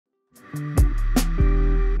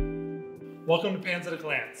Welcome to Pans at a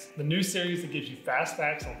Glance, the new series that gives you fast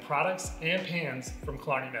facts on products and pans from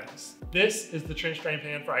Killarney Metals. This is the trench drain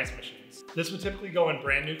pan for ice machines. This would typically go in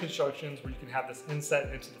brand new constructions where you can have this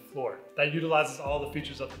inset into the floor. That utilizes all the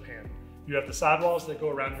features of the pan. You have the sidewalls that go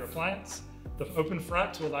around your appliance, the open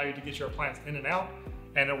front to allow you to get your appliance in and out,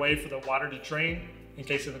 and a way for the water to drain in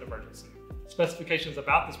case of an emergency. Specifications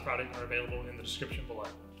about this product are available in the description below.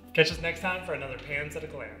 Catch us next time for another Pans at a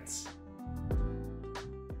Glance.